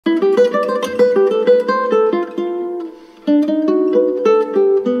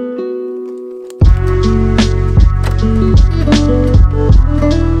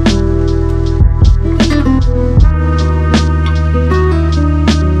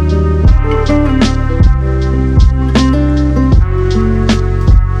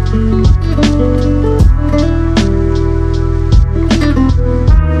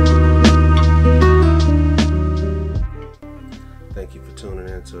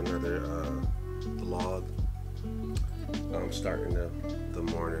another vlog. I'm starting the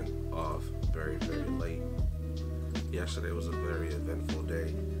morning off very late. Yesterday was a very eventful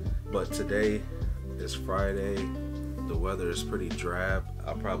day, but today is Friday. The weather is pretty drab.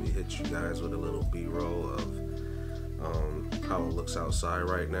 I'll probably hit you guys with a little B-roll of how it looks outside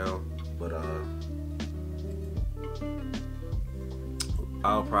right now, but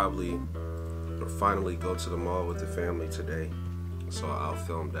I'll probably finally go to the mall with the family today, so I'll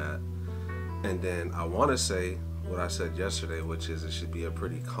film that. And then I want to say what I said yesterday, which is it should be a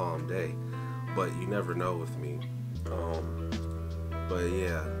pretty calm day, but you never know with me. But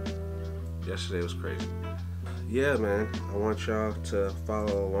yeah, yesterday was crazy. Yeah, man, I want y'all to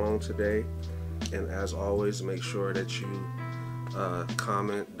follow along today, and as always, make sure that you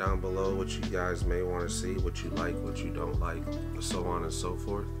comment down below what you guys may want to see, what you like, what you don't like, so on and so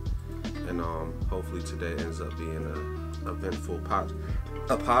forth. And hopefully today ends up being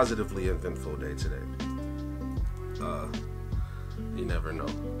a positively eventful day today. You never know.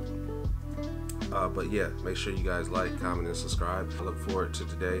 But yeah, make sure you guys like, comment, and subscribe. I look forward to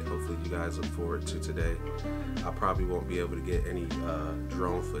today. Hopefully you guys look forward to today. I probably won't be able to get any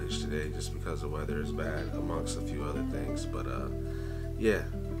drone footage today just because the weather is bad, amongst a few other things. But yeah,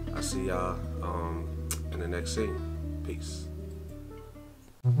 I'll see y'all in the next scene. Peace.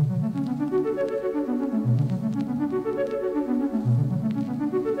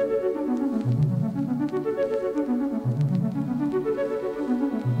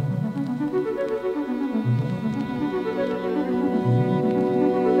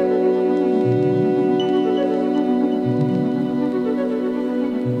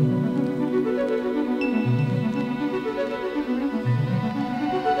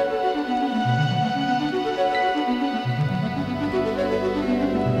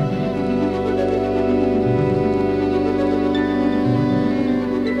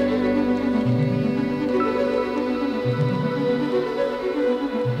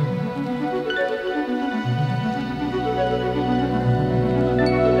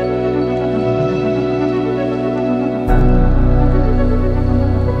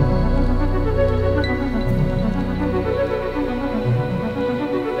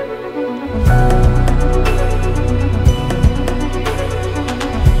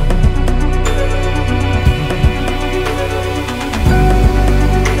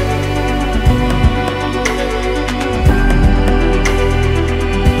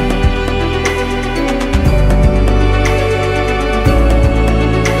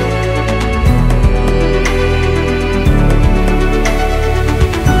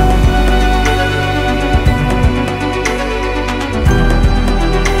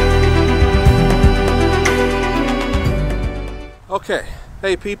 Okay,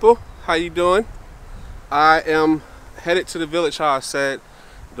 hey people, how you doing? I am headed to the village. How I said,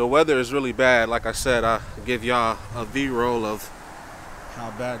 the weather is really bad. Like I said, I give y'all a V-roll of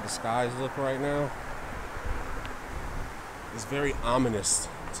how bad the skies look right now. It's very ominous,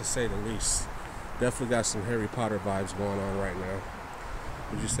 to say the least. Definitely got some Harry Potter vibes going on right now.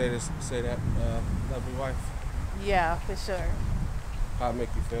 Would you say that, lovely wife? Yeah, for sure. How it make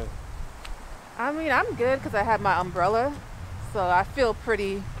you feel? I mean, I'm good because I have my umbrella. So I feel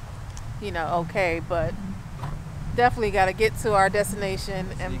pretty, okay, but definitely got to get to our destination.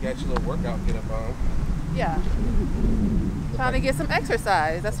 So and you got your little workout get up on. Yeah. Trying to get some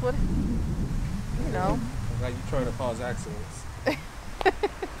exercise. That's what, Like you trying to cause accidents. But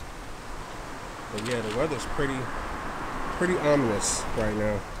yeah, the weather's pretty ominous right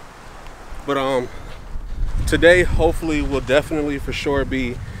now. But today hopefully will definitely for sure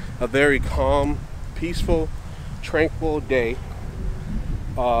be a very calm, peaceful, tranquil day.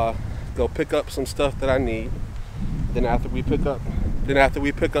 Go pick up some stuff that I need. Then after we pick up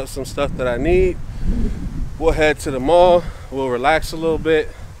some stuff that I need, we'll head to the mall. We'll relax a little bit,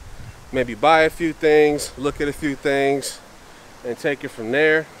 maybe buy a few things, look at a few things, and take it from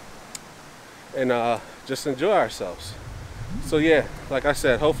there, and just enjoy ourselves. So yeah, like I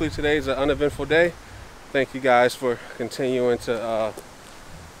said, hopefully today's an uneventful day. Thank you guys for continuing to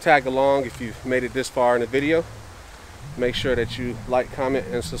tag along. If you've made it this far in the video, make sure that you like, comment,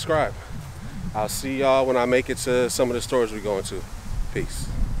 and subscribe. I'll see y'all when I make it to some of the stores we're going to. Peace.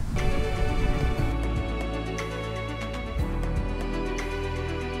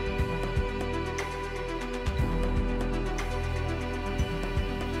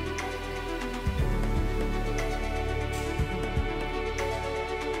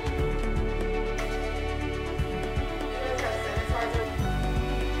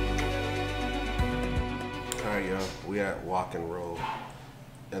 Alright, y'all, we at Walk and Roll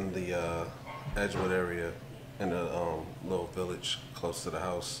in the Edgewood area, in a little village close to the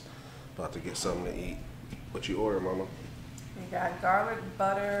house. About to get something to eat. What you order, Mama? We got garlic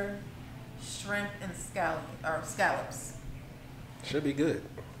butter, shrimp, and scallops. Should be good.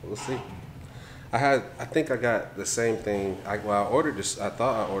 We'll see. I think I got the same thing. I ordered this. I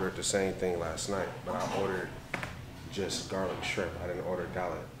thought I ordered the same thing last night, but I ordered just garlic shrimp. I didn't order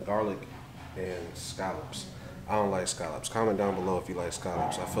garlic and scallops. I don't like scallops. Comment down below if you like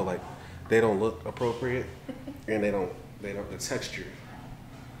scallops. I feel like they don't look appropriate, and they don't. The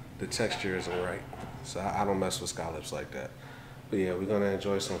texture isn't right. So I don't mess with scallops like that. But yeah, we're gonna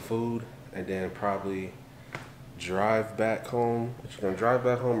enjoy some food and then probably drive back home. You gonna drive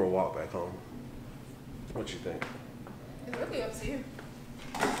back home or walk back home? What you think? It's really up to you.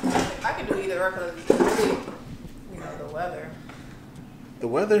 I can do either or because it's really, the weather. The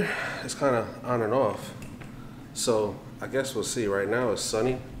weather is kind of on and off. So I guess we'll see. Right now it's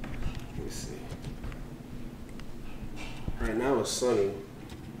sunny. Let me see. Right now it's sunny.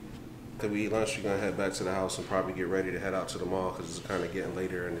 Till we eat lunch, we're gonna head back to the house and probably get ready to head out to the mall because it's kind of getting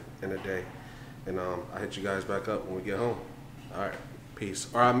later in the day. And I'll hit you guys back up when we get home. All right, peace.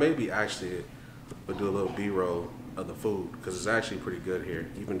 Or I maybe actually would do a little B-roll of the food because it's actually pretty good here,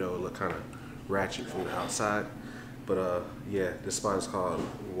 even though it look kind of ratchet from the outside. But yeah, this spot is called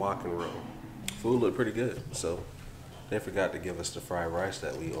Walk and Roll. Food looked pretty good, so they forgot to give us the fried rice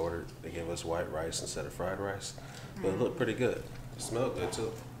that we ordered. They gave us white rice instead of fried rice, but it looked pretty good. It smelled good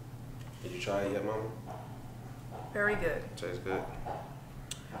too. Did you try it yet, Mama? Very good. Tastes good.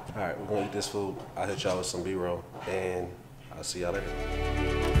 All right, we're gonna eat this food. I'll hit y'all with some B-roll, and I'll see y'all later.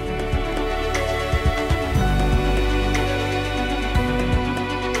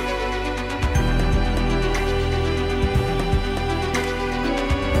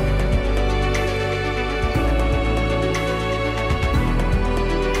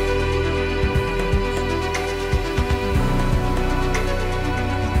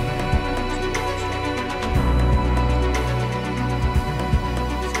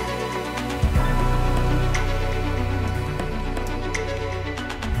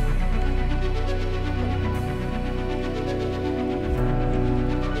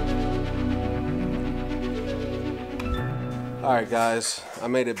 Alright guys, I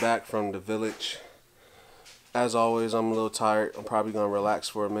made it back from the village. As always, I'm a little tired. I'm probably going to relax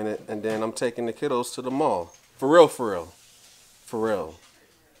for a minute. And then I'm taking the kiddos to the mall. For real, for real. For real.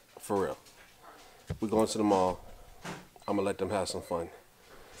 For real. We're going to the mall. I'm going to let them have some fun.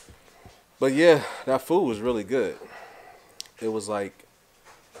 But yeah, that food was really good. It was like,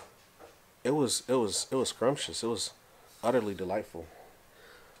 it was scrumptious. It was utterly delightful.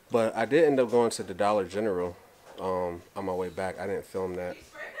 But I did end up going to the Dollar General. On my way back. I didn't film that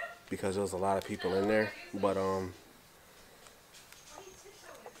because there was a lot of people in there, but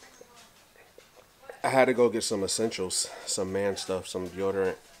I had to go get some essentials, some man stuff, some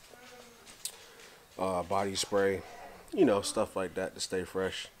deodorant, body spray, stuff like that to stay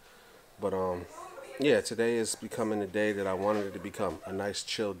fresh. But yeah, today is becoming the day that I wanted it to become, a nice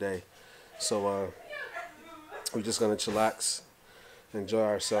chill day. So we're just gonna chillax, enjoy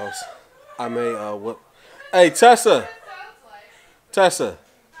ourselves. I may whip. Hey, Tessa,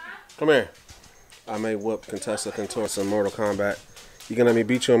 come here. I may whoop Contessa Contour some Mortal Kombat. You gonna let me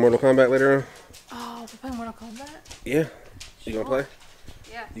beat you in Mortal Kombat later on? Oh, we're playing Mortal Kombat? Yeah. You gonna play?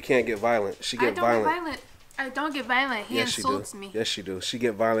 Yeah. You can't get violent. She get violent. I don't get violent. He insults me. Yes, she do. She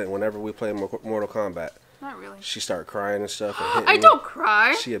get violent whenever we play Mortal Kombat. Not really. She start crying and stuff. And I don't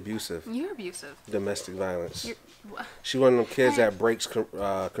cry. She abusive. You're abusive. Domestic violence. She one of them kids that breaks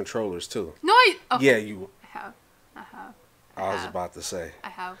controllers too. No, Yeah, you. I have. I was about to say. I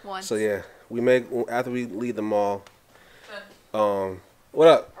have one. So yeah, after we leave the mall. What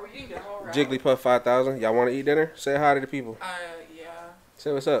up? Are we eating dinner already? Jigglypuff 5000. Y'all want to eat dinner? Say hi to the people. Yeah.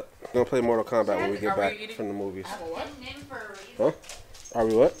 Say what's up. We're gonna play Mortal Kombat when we get back from the movies. Huh? Are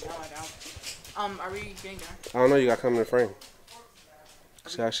we what? No, I don't. Are we getting dinner? I don't know. You got to come in the frame.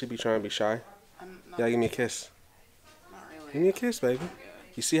 See how she be trying to be shy? Yeah, give me a kiss. Not really. Give me a kiss, baby.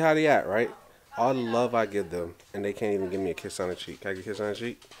 You see how they act, right? All the love I give them, and they can't even give me a kiss on the cheek. Can I get a kiss on the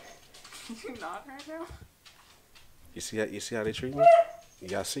cheek? You not right now? You see how they treat me?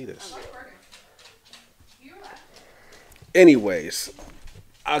 Y'all see this? Anyways,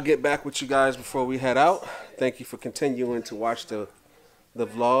 I'll get back with you guys before we head out. Thank you for continuing to watch the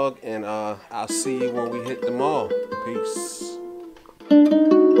vlog, and I'll see you when we hit the mall. Peace.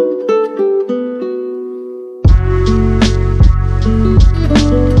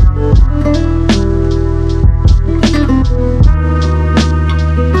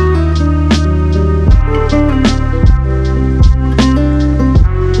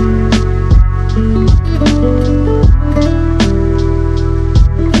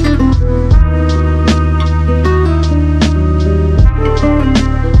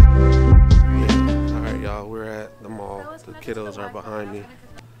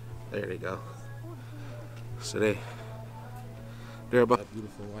 So they're about. A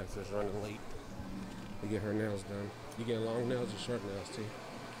beautiful wife is running late to get her nails done. You get long nails or short nails too?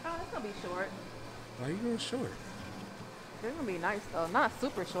 Oh, it's gonna be short. Why are you going short? They're gonna be nice though. Not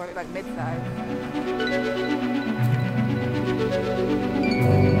super short, like mid-size.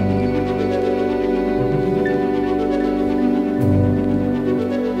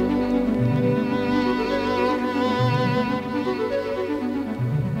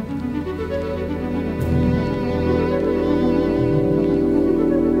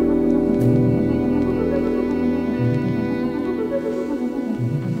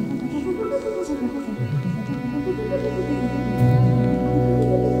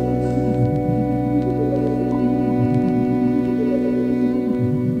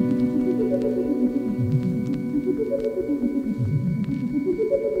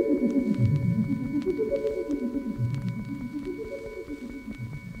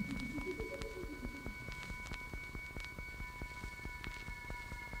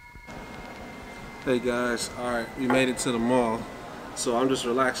 Hey guys, alright, we made it to the mall. So I'm just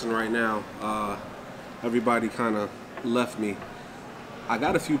relaxing right now. Everybody kind of left me. I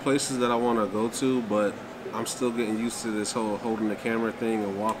got a few places that I want to go to, but I'm still getting used to this whole holding the camera thing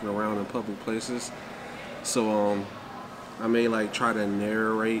and walking around in public places. So I may like try to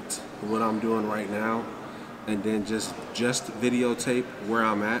narrate what I'm doing right now and then just videotape where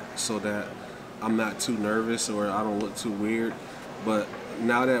I'm at so that I'm not too nervous or I don't look too weird. But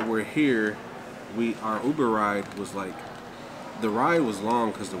now that we're here, our Uber ride was like, the ride was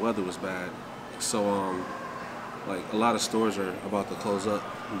long because the weather was bad. So like a lot of stores are about to close up.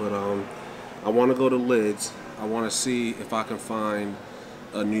 But I want to go to Lids. I want to see if I can find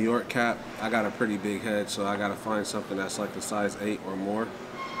a New York cap. I got a pretty big head, so I got to find something that's like a size 8 or more.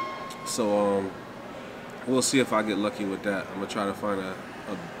 So we'll see if I get lucky with that. I'm gonna try to find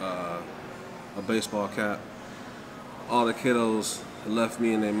a baseball cap. All the kiddos left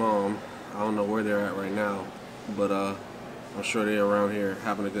me and their mom. I don't know where they're at right now, but I'm sure they're around here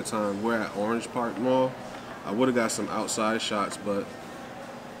having a good time. We're at Orange Park Mall. I would have got some outside shots, but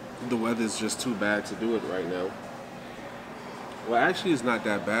the weather's just too bad to do it right now. Well, actually, it's not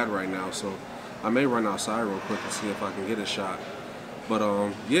that bad right now, so I may run outside real quick and see if I can get a shot. But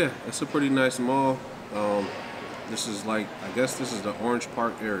yeah, it's a pretty nice mall. This is like, I guess this is the Orange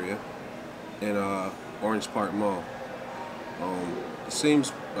Park area in Orange Park Mall. It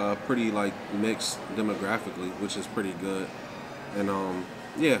seems pretty like mixed demographically, which is pretty good. And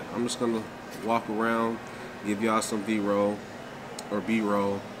yeah, I'm just gonna walk around, give y'all some V-roll or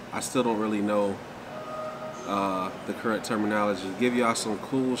B-roll. I still don't really know the correct terminology. Give y'all some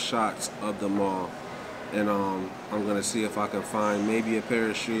cool shots of the mall, and I'm gonna see if I can find maybe a pair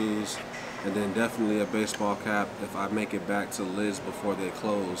of shoes, and then definitely a baseball cap if I make it back to Liz before they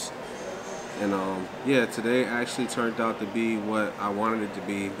close. And yeah, today actually turned out to be what I wanted it to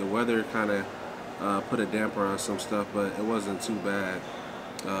be. The weather kind of put a damper on some stuff, but it wasn't too bad.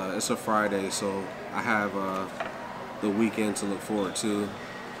 It's a Friday, so I have the weekend to look forward to.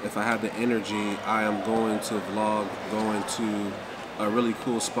 If I have the energy, I am going to vlog going to a really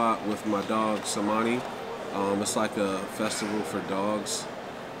cool spot with my dog Samani. It's like a festival for dogs.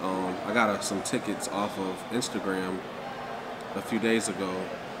 I got some tickets off of Instagram a few days ago.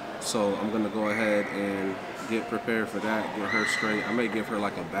 So I'm gonna go ahead and get prepared for that, get her straight. I may give her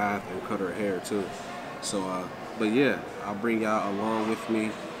like a bath and cut her hair too. So, but yeah, I'll bring y'all along with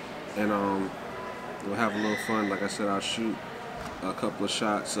me, and we'll have a little fun. Like I said, I'll shoot a couple of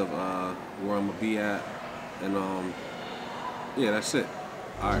shots of where I'm gonna be at, and yeah, that's it.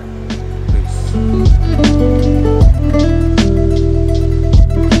 All right, peace.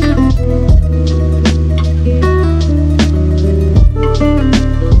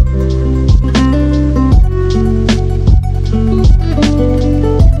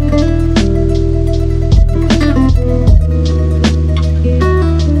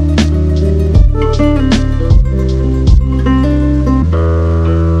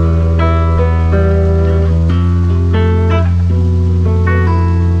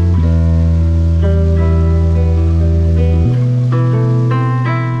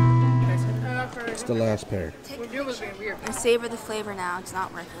 The last pair. And savor the flavor now. It's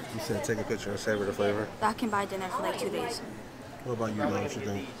not worth it. You said take a picture and savor the flavor. That can buy dinner for like 2 days. What about you, Mom? What you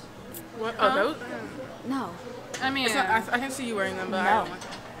think? What? Oh, those? No. I mean, I can see you wearing them, but No. I don't want to.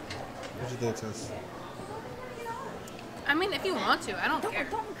 What you think, Tess? I mean, if you want to, I don't care.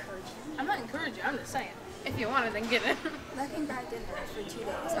 Don't encourage me. I'm not encouraging. I'm just saying. If you want it, then get it. That can buy dinner for 2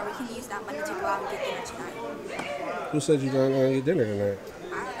 days, or we can use that money to go out and get dinner tonight. Who said you don't want to eat dinner tonight?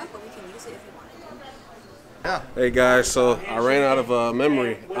 I don't know, but we can use it if we want to. Yeah. Hey guys, so I ran out of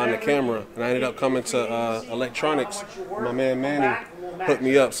memory on the camera, and I ended up coming to Elektroniks. My man Manny hooked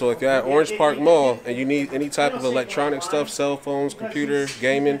me up. So if you're at Orange Park Mall and you need any type of electronic stuff, cell phones, computer,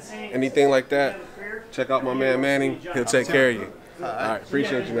 gaming, anything like that, check out my man Manny. He'll take care of you. All right,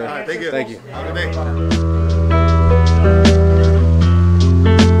 appreciate you, man. All right, thank you. Thank you. Have a good day.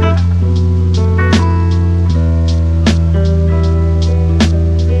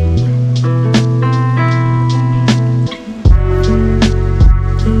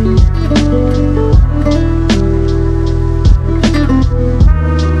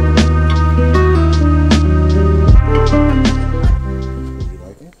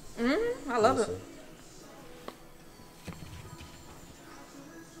 I love it.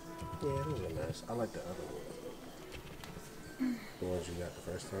 Yeah, those are nice. I like the other one. The ones you got the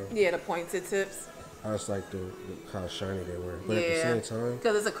first time. Yeah, the pointed tips. I just like the how shiny they were. But Yeah, at the same time,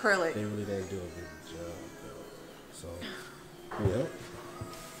 because it's acrylic. they really didn't do a good job, though. So, yeah.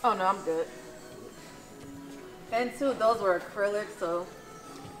 Oh no, I'm good. And two, those were acrylic, so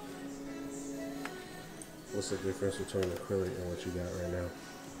What's the difference between acrylic and what you got right now?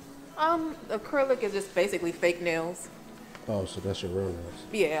 acrylic is just basically fake nails. Oh, so that's your real nails.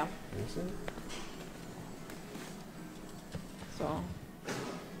 Yeah. You see? So.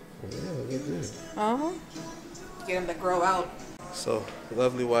 Yeah, look good. Get them to grow out. So,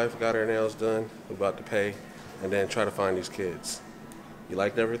 lovely wife got her nails done. We're about to pay, and then try to find these kids. You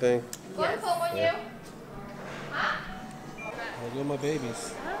liked everything? Yes. Yeah. How you my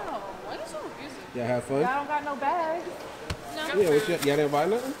babies? Oh, why are you so abusive? Y'all have fun? I don't got no bags. No. Yeah, what y'all didn't buy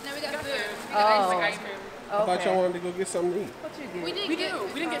nothing? No, we got food. We got ice cream. I thought y'all wanted to go get something to eat. What you get? We didn't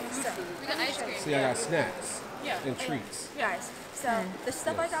get food. We got ice cream. See, I got snacks and treats. Guys, so the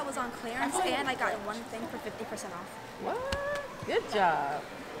stuff I got was on clearance and I got one thing for 50% off. What? Good job.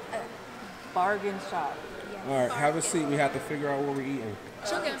 Bargain shop. All right, have a seat. We have to figure out what we're eating.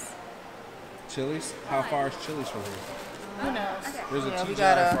 Chili's. Chili's? How far is Chili's from here? Who knows? Okay. There's a Yeah, we TGI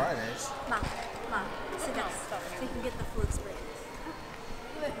gotta- Fridays. Mom, sit down so you can get the full experience.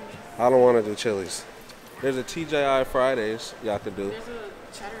 I don't want to do Chili's. There's a TGI Fridays y'all could do. There's a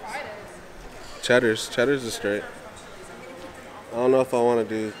cheddar Fridays. Cheddar's. Cheddar's is straight. I don't know if I want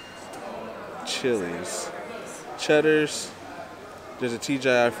to do Chili's. Cheddar's. There's a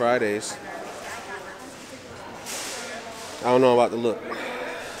TGI Fridays. I don't know about the look.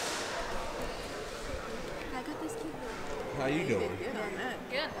 I got this cute one. How you doing?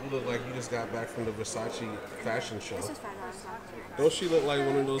 Good. You look like you just got back from the Versace fashion show. This is $5 off clearance. Don't she look like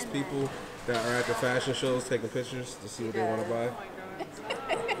one of those people that are at the fashion shows taking pictures to see what they want to buy?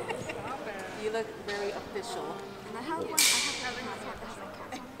 You look very official. And I have one. I have that has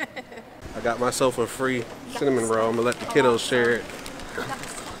a cat. I got myself a free cinnamon roll. I'm gonna let the kiddos share it.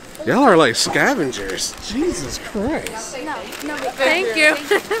 Y'all are like scavengers. Jesus Christ. No, wait. Thank you.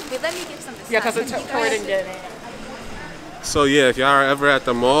 Wait, let me give some. Yeah, because it's recording it. So yeah, if y'all are ever at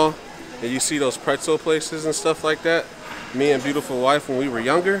the mall and you see those pretzel places and stuff like that, me and beautiful wife when we were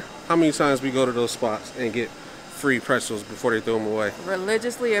younger, how many times we go to those spots and get free pretzels before they throw them away?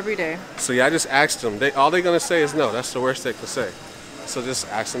 Religiously every day. So yeah, I just asked them. All they're gonna say is no. That's the worst they can say. So just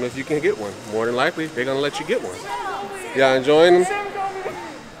ask them if you can get one. More than likely, they're gonna let you get one. Y'all enjoying them?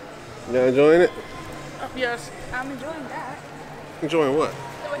 Y'all enjoying it? Yes. I'm enjoying that. Enjoying what?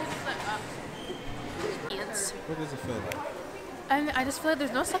 Ants. What does it feel like? And I just feel like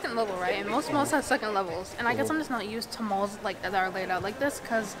there's no second level, right? And most malls have second levels. And I guess I'm just not used to malls like that are laid out like this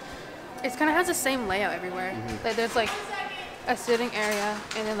because it kind of has the same layout everywhere. Like there's like a sitting area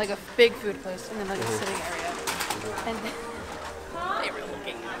and then like a big food place and then like a sitting area. And they were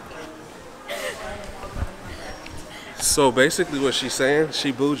looking at me. So basically, what she's saying,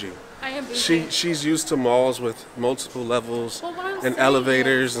 she bougie. I am bougie. She's used to malls with multiple levels Well, what I'm and saying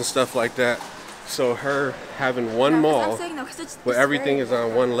elevators and stuff like that. So her having one I'm mall saying no, 'cause it's where everything is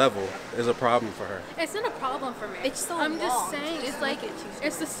on one level is a problem for her. It's not a problem for me. It's so I'm just long. saying it's like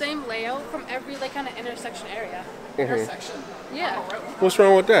it's the same layout from every like kind of intersection area. Intersection. Yeah. What's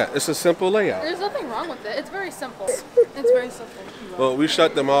wrong with that? It's a simple layout. There's nothing wrong with it. It's very simple. It's very simple. Well, we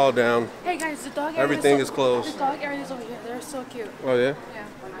shut them all down. Hey guys, the dog area Everything is is closed. The dog area is over here. They're so cute. Oh yeah?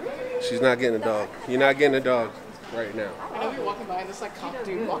 Yeah. She's not getting a dog. You're not getting a dog right now. I know we were walking by and this like cop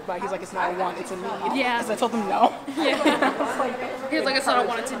dude walked by. He's like, it's not a want, it's a need. Yeah. Because I told him no. He was like, it's not a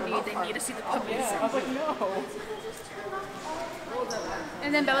wanted to need. They need to see the puppies. I was like, no.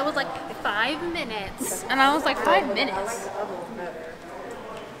 And then Bella was like, 5 minutes. And I was like, 5 minutes?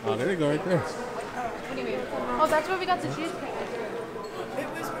 Oh, there you go right there. What do you mean? Oh, that's where we got the cheesecake. It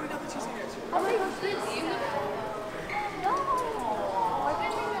was where we got the cheesecake. Oh, wait,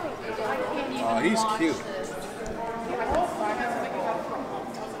 Oh, he's cute.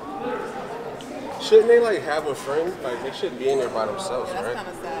 Shouldn't they like have a friend? Like they shouldn't be in there by themselves, That's right? kind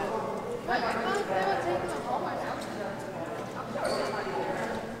of sad. Oh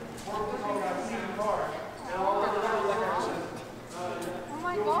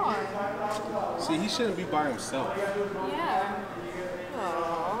my god. See, he shouldn't be by himself. Yeah.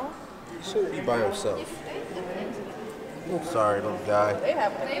 Aww. He shouldn't be by himself. I'm sorry, little guy. They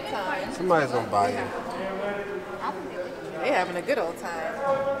having a good time. Somebody's gonna buy him. They having a good old time.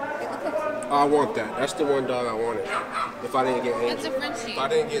 I want that. That's the one dog I wanted. If I didn't get It's a Angel. Frenchie. If I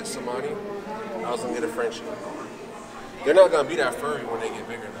didn't get Samani, I was gonna get a Frenchie. They're not gonna be that furry when they get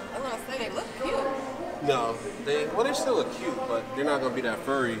bigger now. I was gonna say they look cute. No, they still look cute, but they're not gonna be that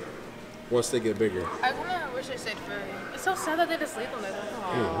furry once they get bigger. I kind of wish I said furry. It's so sad that they just sleep on it.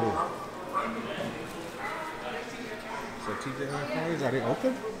 So TJ furries, are they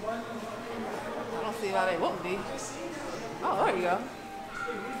open? I don't see how they won't be. Oh, there you go.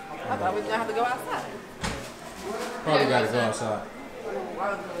 I thought we was gonna have to go outside. Probably gotta go outside.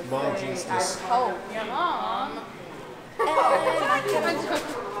 Mom jinxed this. Oh, Mom.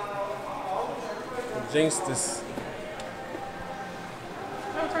 Jinxed this.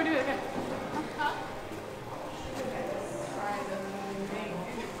 No, try to do it again.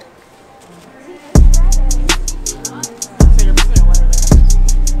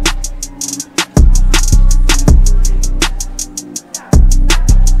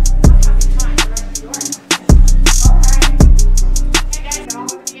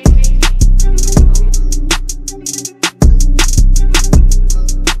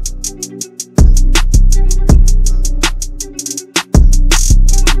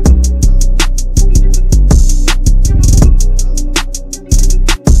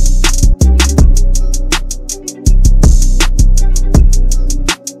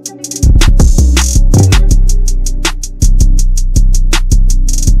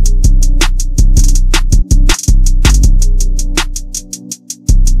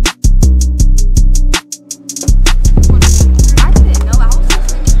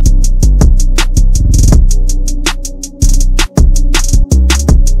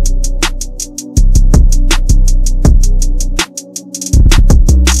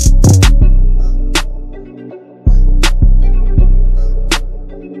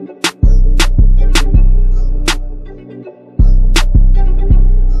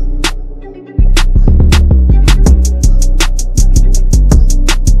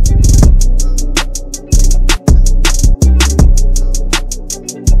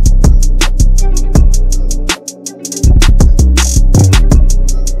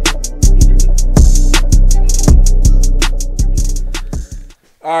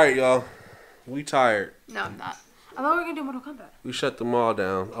 Alright, y'all. We tired. No, I'm not. I thought we were gonna do Mortal Kombat. We shut them all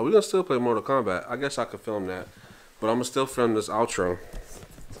down. Are we gonna still play Mortal Kombat? I guess I could film that. But I'm gonna still film this outro.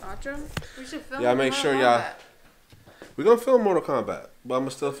 Outro? We should film. Yeah, make sure y'all. We're gonna film Mortal Kombat, but I'm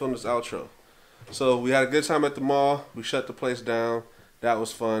gonna still film this outro. So we had a good time at the mall. We shut the place down. That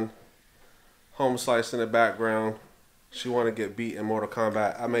was fun. Home slice in the background. She wanna get beat in Mortal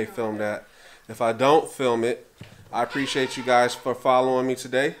Kombat. I may film that. If I don't film it, I appreciate you guys for following me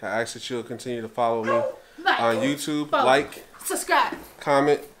today. I ask that you'll continue to follow me on YouTube. Like, subscribe,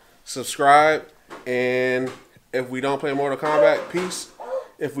 comment, subscribe, and if we don't play Mortal Kombat, peace.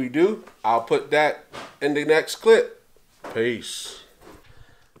 If we do, I'll put that in the next clip. Peace.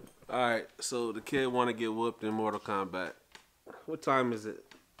 Alright, so the kid want to get whooped in Mortal Kombat. What time is it?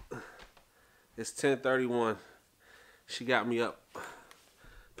 It's 10:31. She got me up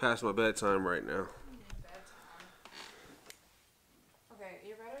past my bedtime right now. Okay,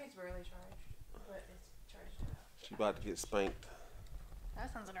 your battery's barely charged, but it's charged up. She about to get spanked.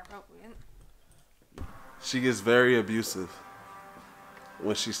 That sounds inappropriate. She gets very abusive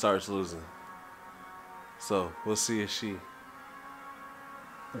when she starts losing. So we'll see if she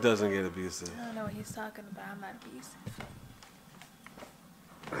doesn't get abusive. I don't know what he's talking about. I'm not abusive.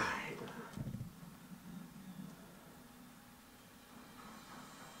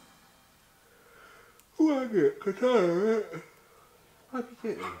 Who I get? Katana, right? What you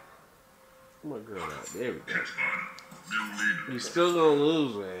getting? My girl out. There we go. You still gonna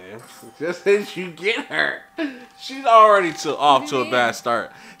lose, man. Just as you get her. She's already off to a bad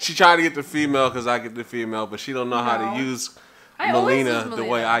start. She trying to get the female because I get the female, but she don't know how to use Melina the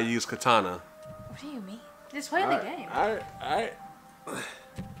way I use Katana. What do you mean? Just play the game. Alright.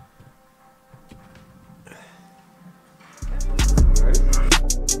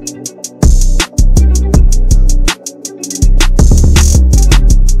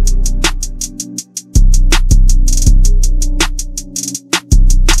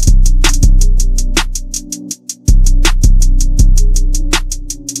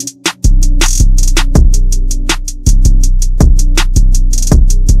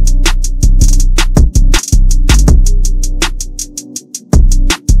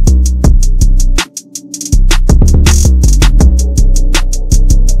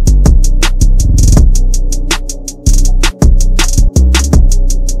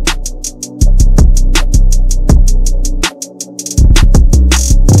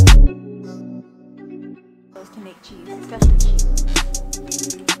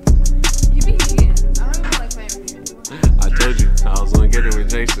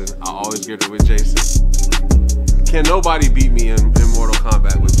 together with Jason. Can nobody beat me in Mortal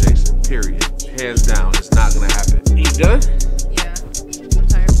Kombat with Jason? Period. Hands down, it's not gonna happen. You done? Yeah. I'm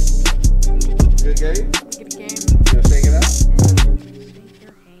tired. Good game? Get a game. You gonna shake it out? Shake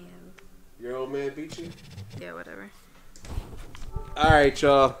your hand. Your old man beat you? Yeah, whatever. Alright,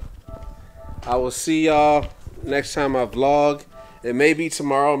 y'all. I will see y'all next time I vlog. It may be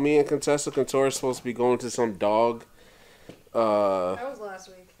tomorrow. Me and Contessa Contour are supposed to be going to some dog. That was last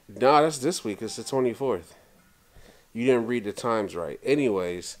week. No, that's this week. It's the 24th. You didn't read the times right.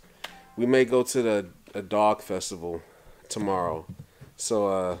 Anyways, we may go to a dog festival tomorrow.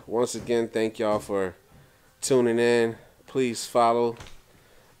 So once again, thank y'all for tuning in. Please follow.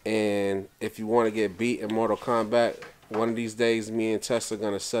 And if you want to get beat in Mortal Kombat, one of these days, me and Tess are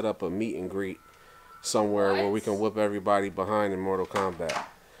going to set up a meet and greet somewhere where we can whip everybody behind in Mortal Kombat.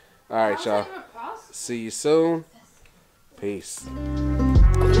 All right, y'all. See you soon. Peace.